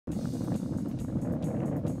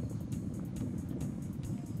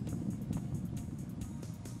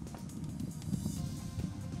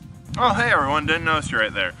Oh, hey everyone, didn't notice you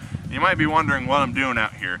right there. You might be wondering what I'm doing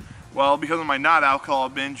out here. Well, because of my not alcohol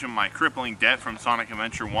binge and my crippling debt from Sonic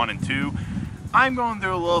Adventure 1 and 2, I'm going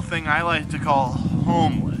through a little thing I like to call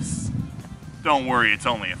homeless. Don't worry, it's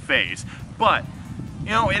only a phase. But, you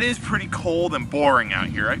know, it is pretty cold and boring out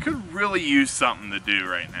here. I could really use something to do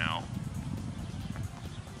right now.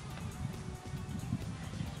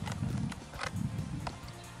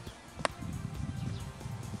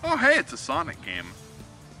 Oh, hey, it's a Sonic game.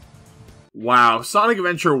 Wow, Sonic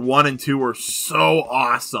Adventure 1 and 2 were so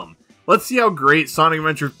awesome. Let's see how great Sonic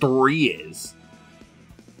Adventure 3 is.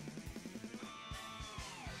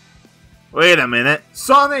 Wait a minute.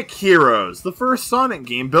 Sonic Heroes, the first Sonic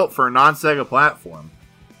game built for a non-Sega platform.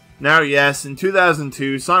 Now yes, in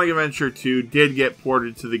 2002, Sonic Adventure 2 did get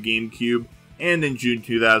ported to the GameCube, and in June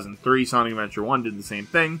 2003, Sonic Adventure 1 did the same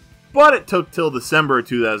thing, but it took till December of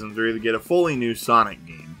 2003 to get a fully new Sonic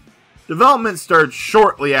game. Development started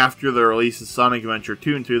shortly after the release of Sonic Adventure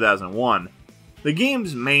 2 in 2001. The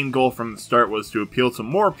game's main goal from the start was to appeal to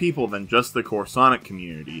more people than just the core Sonic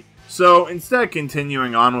community. So, instead of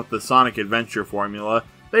continuing on with the Sonic Adventure formula,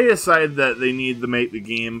 they decided that they needed to make the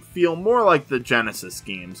game feel more like the Genesis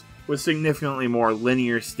games, with significantly more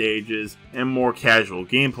linear stages and more casual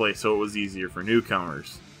gameplay so it was easier for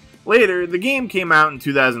newcomers. Later, the game came out in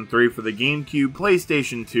 2003 for the GameCube,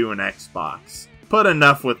 PlayStation 2, and Xbox. But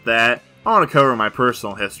enough with that, I want to cover my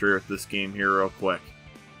personal history with this game here real quick.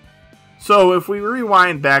 So if we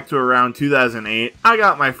rewind back to around 2008, I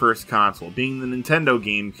got my first console, being the Nintendo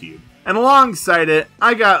GameCube. And alongside it,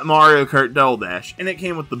 I got Mario Kart Double Dash, and it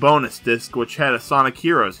came with the bonus disc which had a Sonic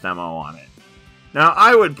Heroes demo on it. Now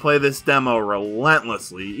I would play this demo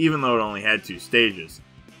relentlessly, even though it only had 2 stages.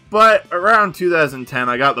 But around 2010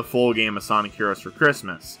 I got the full game of Sonic Heroes for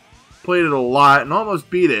Christmas. Played it a lot and almost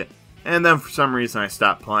beat it. And then for some reason I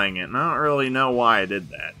stopped playing it, and I don't really know why I did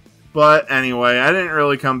that. But anyway, I didn't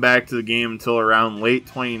really come back to the game until around late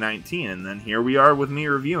 2019, and then here we are with me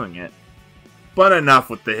reviewing it. But enough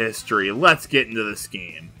with the history, let's get into this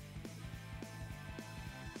game.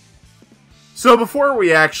 So before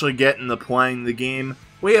we actually get into playing the game,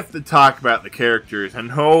 we have to talk about the characters,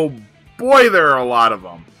 and oh boy there are a lot of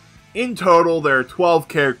them. In total, there are 12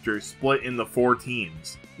 characters split into 4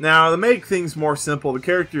 teams. Now, to make things more simple, the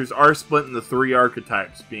characters are split into 3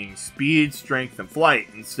 archetypes, being speed, strength, and flight,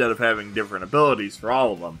 instead of having different abilities for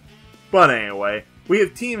all of them. But anyway, we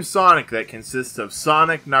have Team Sonic that consists of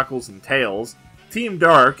Sonic, Knuckles, and Tails. Team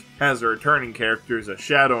Dark has the returning characters of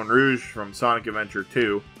Shadow and Rouge from Sonic Adventure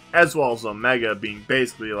 2, as well as Omega being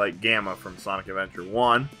basically like Gamma from Sonic Adventure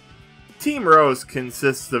 1. Team Rose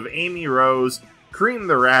consists of Amy Rose, Cream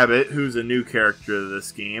the Rabbit, who's a new character to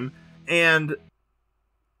this game, and...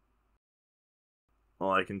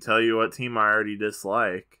 well, I can tell you what team I already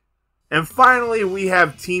dislike. And finally, we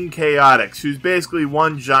have Team Chaotix, who's basically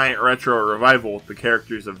one giant retro revival with the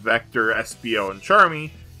characters of Vector, Espio, and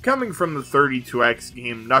Charmy, coming from the 32X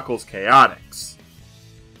game Knuckles Chaotix.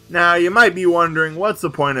 Now, you might be wondering, what's the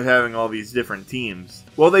point of having all these different teams?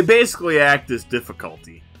 Well, they basically act as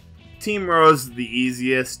difficulty. Team Rose is the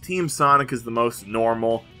easiest, Team Sonic is the most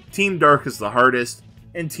normal, Team Dark is the hardest,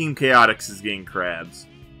 and Team Chaotix is getting crabs.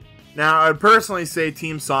 Now, I'd personally say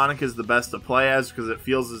Team Sonic is the best to play as because it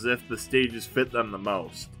feels as if the stages fit them the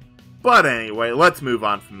most. But anyway, let's move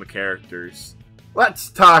on from the characters. Let's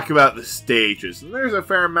talk about the stages, and there's a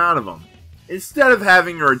fair amount of them. Instead of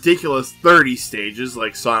having a ridiculous 30 stages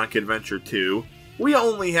like Sonic Adventure 2, we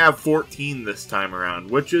only have 14 this time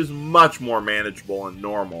around, which is much more manageable and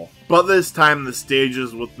normal. But this time the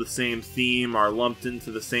stages with the same theme are lumped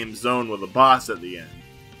into the same zone with a boss at the end.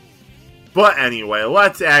 But anyway,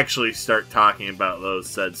 let's actually start talking about those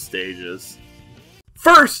said stages.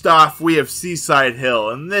 First off, we have Seaside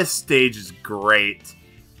Hill, and this stage is great.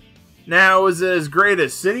 Now, is it as great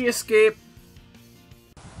as City Escape?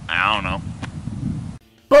 I don't know.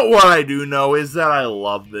 But what I do know is that I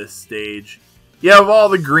love this stage. You have all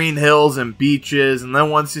the green hills and beaches, and then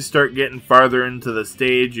once you start getting farther into the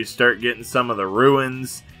stage, you start getting some of the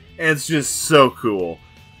ruins, and it's just so cool.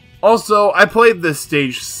 Also, I played this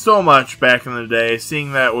stage so much back in the day,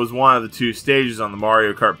 seeing that it was one of the 2 stages on the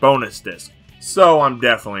Mario Kart bonus disc, so I'm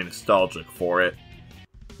definitely nostalgic for it.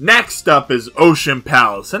 Next up is Ocean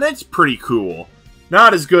Palace, and it's pretty cool.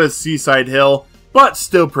 Not as good as Seaside Hill, but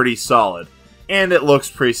still pretty solid, and it looks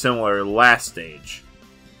pretty similar to the last stage.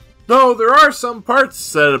 Though there are some parts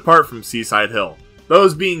set apart from Seaside Hill,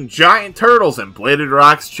 those being giant turtles and bladed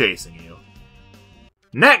rocks chasing you.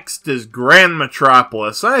 Next is Grand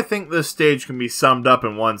Metropolis, and I think this stage can be summed up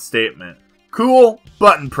in one statement. Cool,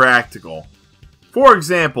 but impractical. For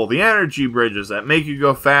example, the energy bridges that make you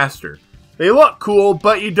go faster. They look cool,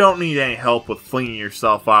 but you don't need any help with flinging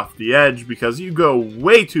yourself off the edge because you go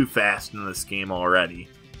way too fast in this game already.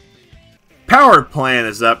 Power Plant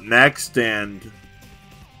is up next, and,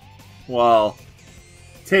 well,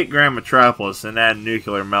 take Grand Metropolis and add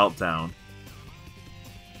Nuclear Meltdown.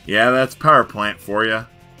 Yeah, that's Power Plant for you.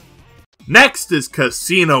 Next is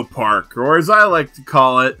Casino Park, or as I like to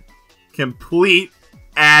call it, Complete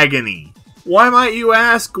Agony. Why might you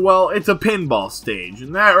ask? Well, it's a pinball stage,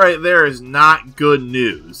 and that right there is not good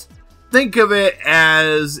news. Think of it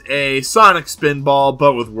as a Sonic Spinball,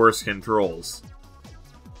 but with worse controls.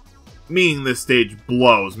 Meaning this stage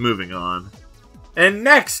blows, moving on. And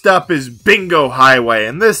next up is Bingo Highway,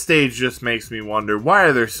 and this stage just makes me wonder, why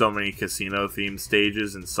are there so many casino-themed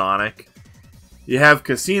stages in Sonic? You have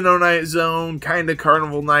Casino Night Zone, kinda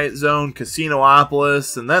Carnival Night Zone,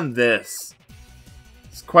 Casinopolis, and then this.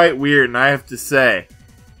 It's quite weird, and I have to say,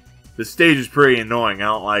 the stage is pretty annoying. I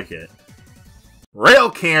don't like it. Rail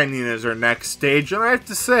Canyon is our next stage, and I have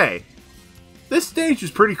to say, this stage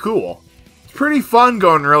is pretty cool. It's pretty fun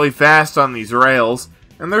going really fast on these rails,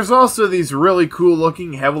 and there's also these really cool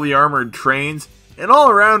looking heavily armored trains, and all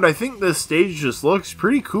around I think this stage just looks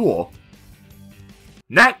pretty cool.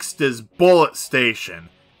 Next is Bullet Station,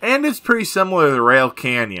 and it's pretty similar to Rail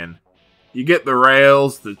Canyon. You get the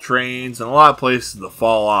rails, the trains, and a lot of places to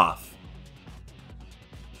fall off.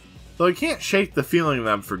 Though I can't shake the feeling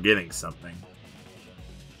that I'm forgetting something.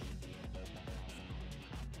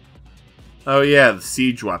 Oh yeah, the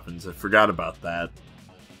siege weapons, I forgot about that.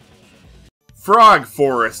 Frog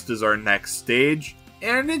Forest is our next stage,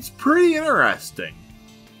 and it's pretty interesting.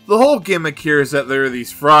 The whole gimmick here is that there are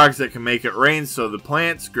these frogs that can make it rain so the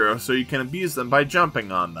plants grow so you can abuse them by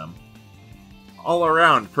jumping on them. All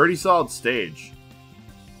around, pretty solid stage.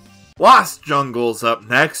 Lost Jungle's up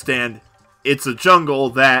next, and it's a jungle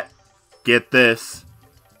that, get this,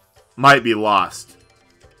 might be lost.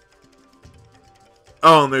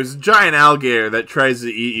 Oh, and there's a giant alligator that tries to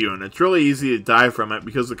eat you, and it's really easy to die from it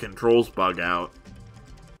because the controls bug out.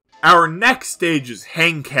 Our next stage is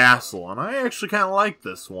Hang Castle, and I actually kind of like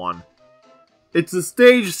this one. It's a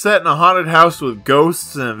stage set in a haunted house with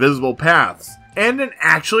ghosts and invisible paths, and an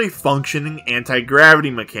actually functioning anti-gravity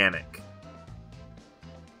mechanic.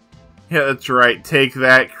 Yeah, that's right, take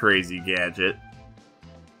that, crazy gadget.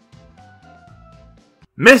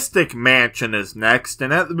 Mystic Mansion is next,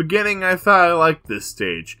 and at the beginning I thought I liked this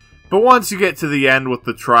stage, but once you get to the end with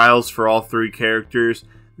the trials for all three characters,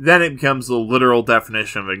 then it becomes the literal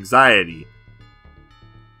definition of anxiety.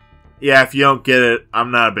 Yeah, if you don't get it,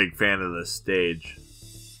 I'm not a big fan of this stage.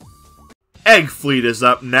 Egg Fleet is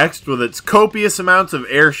up next with its copious amounts of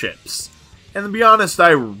airships. And to be honest, I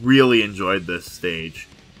really enjoyed this stage.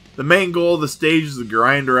 The main goal of the stage is to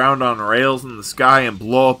grind around on rails in the sky and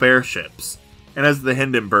blow up airships. And as the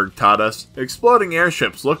Hindenburg taught us, exploding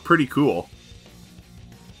airships look pretty cool.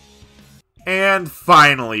 And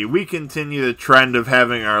finally, we continue the trend of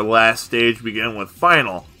having our last stage begin with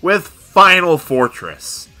Final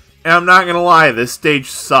Fortress. And I'm not gonna lie, this stage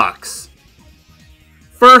sucks.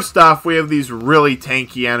 First off, we have these really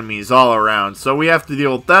tanky enemies all around, so we have to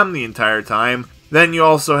deal with them the entire time. Then you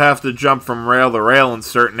also have to jump from rail to rail in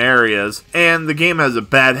certain areas, and the game has a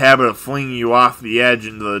bad habit of flinging you off the edge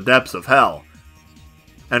into the depths of hell.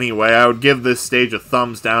 Anyway, I would give this stage a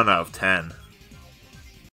thumbs down out of 10.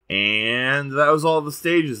 And that was all the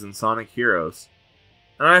stages in Sonic Heroes.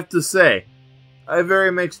 And I have to say, I have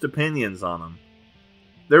very mixed opinions on them.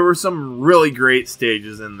 There were some really great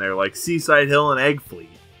stages in there, like Seaside Hill and Egg Fleet.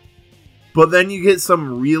 But then you get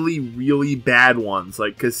some really, really bad ones,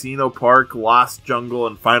 like Casino Park, Lost Jungle,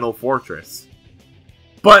 and Final Fortress.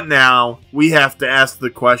 But now, we have to ask the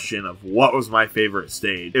question of what was my favorite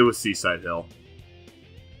stage. It was Seaside Hill.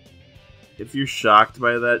 If you're shocked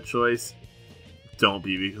by that choice, don't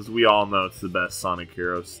be, because we all know it's the best Sonic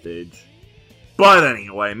Heroes stage. But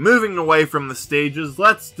anyway, moving away from the stages,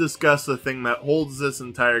 let's discuss the thing that holds this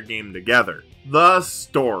entire game together. The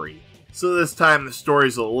story. So this time the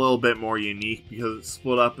story's a little bit more unique because it's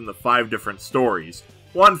split up into 5 different stories.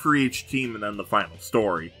 One for each team and then the final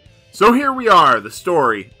story. So here we are, the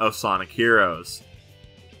story of Sonic Heroes.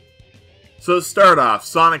 So to start off,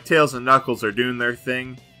 Sonic, Tails, and Knuckles are doing their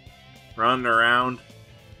thing. Running around.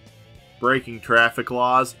 Breaking traffic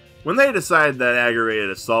laws. When they decide that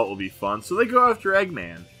aggravated assault will be fun, so they go after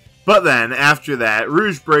Eggman. But then, after that,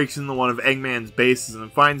 Rouge breaks into one of Eggman's bases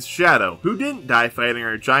and finds Shadow, who didn't die fighting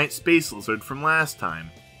our giant space lizard from last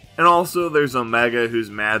time. And also, there's Omega,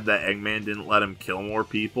 who's mad that Eggman didn't let him kill more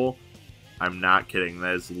people. I'm not kidding,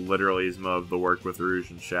 that is literally his motive to work with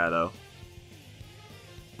Rouge and Shadow.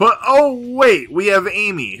 But oh wait, we have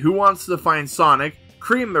Amy, who wants to find Sonic,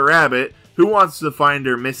 Cream the Rabbit, who who wants to find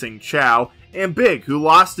her missing Chow, and Big, who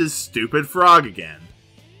lost his stupid frog again.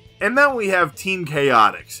 And then we have Team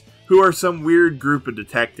Chaotix, who are some weird group of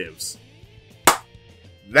detectives.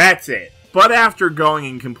 That's it. But after going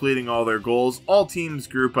and completing all their goals, all teams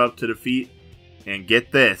group up to defeat, and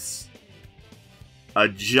get this, a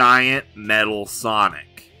giant metal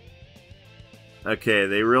Sonic. Okay,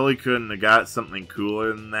 they really couldn't have got something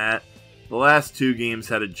cooler than that. The last two games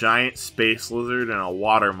had a giant space lizard and a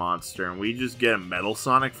water monster, and we just get a metal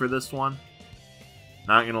Sonic for this one?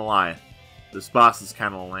 Not gonna lie, this boss is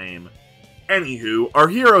kinda lame. Anywho, our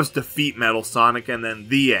heroes defeat Metal Sonic and then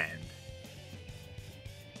the end.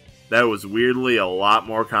 That was weirdly a lot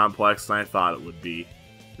more complex than I thought it would be.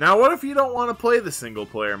 Now, what if you don't want to play the single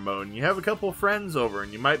player mode and you have a couple of friends over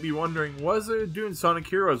and you might be wondering, what is there doing Sonic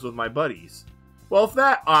Heroes with my buddies? Well, if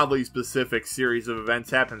that oddly specific series of events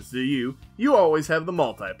happens to you, you always have the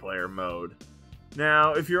multiplayer mode.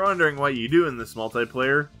 Now, if you're wondering what you do in this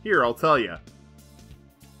multiplayer, here, I'll tell you.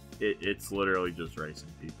 It's literally just racing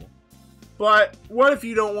people. But, what if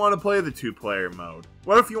you don't want to play the two-player mode?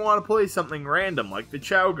 What if you want to play something random, like the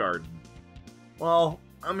Chow Garden? Well,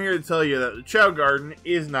 I'm here to tell you that the Chow Garden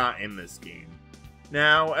is not in this game.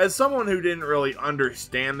 Now, as someone who didn't really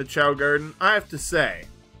understand the Chow Garden, I have to say,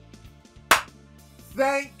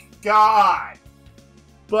 thank God!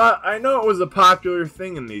 But I know it was a popular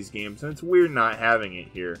thing in these games, and it's weird not having it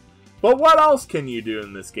here. But what else can you do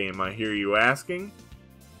in this game, I hear you asking?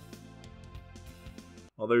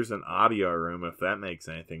 Well, there's an audio room, if that makes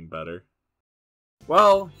anything better.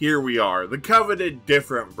 Well, here we are, the coveted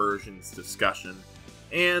different versions discussion.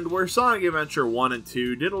 And where Sonic Adventure 1 and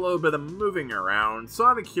 2 did a little bit of moving around,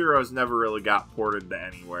 Sonic Heroes never really got ported to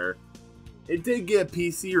anywhere. It did get a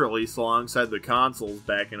PC release alongside the consoles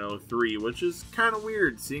back in 03, which is kind of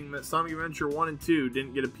weird, seeing that Sonic Adventure 1 and 2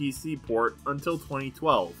 didn't get a PC port until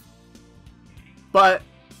 2012. But,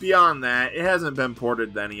 beyond that, it hasn't been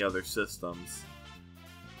ported to any other systems.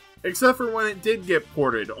 Except for when it did get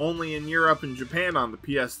ported, only in Europe and Japan on the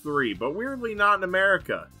PS3, but weirdly not in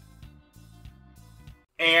America.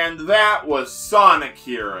 And that was Sonic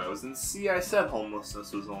Heroes. And see, I said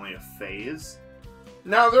homelessness was only a phase.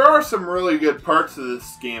 Now, there are some really good parts of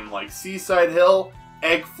this game, like Seaside Hill,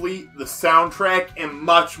 Egg Fleet, the soundtrack, and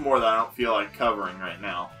much more that I don't feel like covering right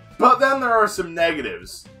now. But then there are some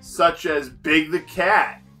negatives, such as Big the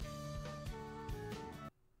Cat.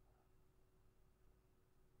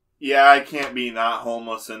 Yeah, I can't be not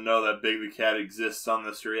homeless and know that Big the Cat exists on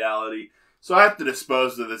this reality, so I have to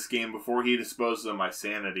dispose of this game before he disposes of my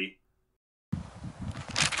sanity.